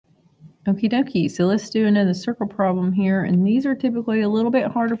Okie dokie. So let's do another circle problem here. And these are typically a little bit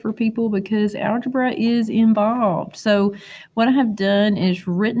harder for people because algebra is involved. So what I have done is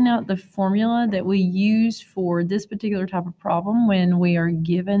written out the formula that we use for this particular type of problem when we are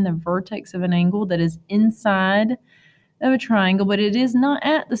given the vertex of an angle that is inside of a triangle, but it is not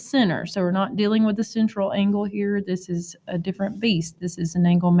at the center. So we're not dealing with the central angle here. This is a different beast. This is an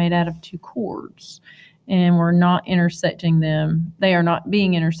angle made out of two chords, and we're not intersecting them. They are not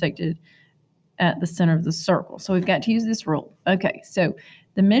being intersected at the center of the circle. So we've got to use this rule. Okay, so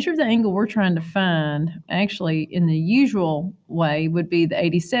the measure of the angle we're trying to find, actually in the usual way, would be the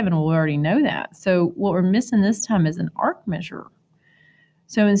 87. Well, we already know that. So what we're missing this time is an arc measure.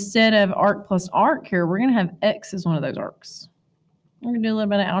 So instead of arc plus arc here, we're going to have x as one of those arcs. We're going to do a little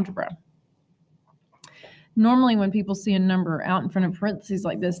bit of algebra. Normally when people see a number out in front of parentheses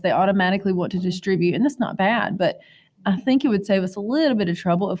like this, they automatically want to distribute, and that's not bad, but I think it would save us a little bit of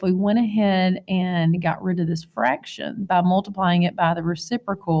trouble if we went ahead and got rid of this fraction by multiplying it by the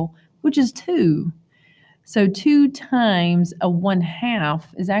reciprocal, which is 2. So 2 times a 1/2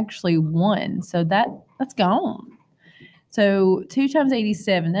 is actually 1. So that's gone. So 2 times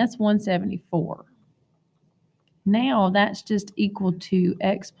 87, that's 174. Now that's just equal to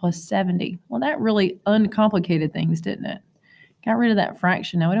x plus 70. Well, that really uncomplicated things, didn't it? Got rid of that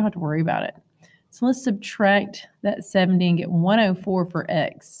fraction. Now we don't have to worry about it. So let's subtract that 70 and get 104 for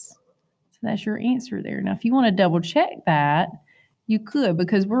x. So that's your answer there. Now, if you want to double check that, you could,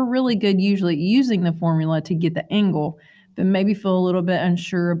 because we're really good usually using the formula to get the angle, but maybe feel a little bit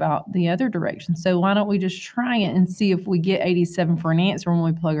unsure about the other direction. So why don't we just try it and see if we get 87 for an answer when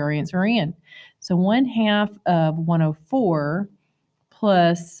we plug our answer in. So 1/2 of 104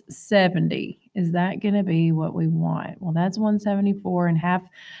 plus 70. Is that going to be what we want? Well, that's 174, and half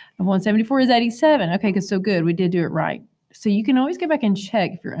of 174 is 87. Okay, so good. We did do it right. So you can always go back and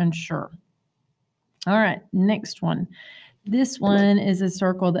check if you're unsure. All right, next one. This one is a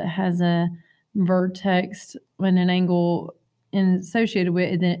circle that has a vertex and an angle associated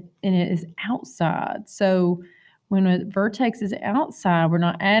with it, and it is outside. So when a vertex is outside, we're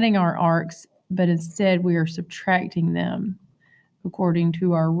not adding our arcs, but instead we are subtracting them according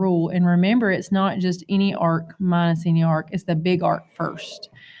to our rule. And remember, it's not just any arc minus any arc. It's the big arc first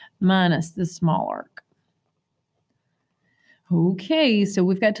minus the small arc. Okay, so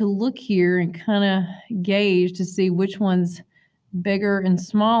we've got to look here and kind of gauge to see which one's bigger and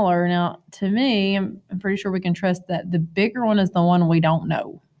smaller. Now, to me, I'm pretty sure we can trust that the bigger one is the one we don't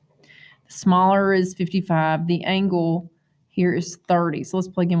know. The smaller is 55. The angle here is 30. So let's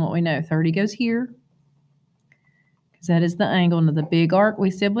plug in what we know. 30 goes here, because that is the angle. Now, the big arc we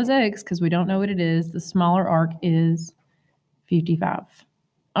said was x because we don't know what it is. The smaller arc is 55.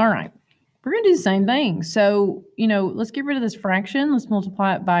 All right. We're going to do the same thing. So, let's get rid of this fraction. Let's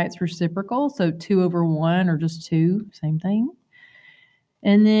multiply it by its reciprocal. So 2 over 1, or just 2, same thing.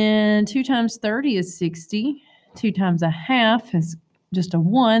 And then 2 times 30 is 60. 2 times 1/2 is just a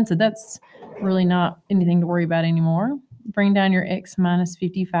 1, so that's really not anything to worry about anymore. Bring down your x minus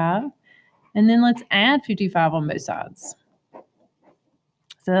 55. And then let's add 55 on both sides.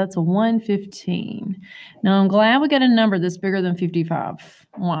 So that's a 115. Now, I'm glad we got a number that's bigger than 55.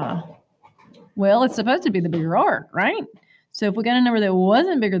 Why? Well, it's supposed to be the bigger arc, right? So if we got a number that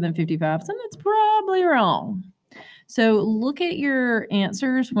wasn't bigger than 55, something's probably wrong. So look at your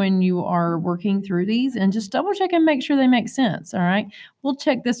answers when you are working through these and just double check and make sure they make sense, all right? We'll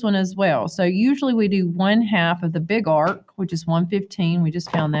check this one as well. So usually we do 1/2 of the big arc, which is 115, we just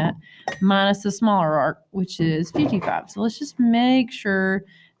found that, minus the smaller arc, which is 55. So let's just make sure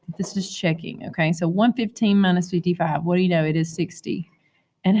that this is checking, okay? So 115 minus 55, what do you know? It is 60.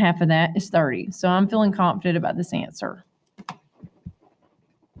 And half of that is 30. So I'm feeling confident about this answer.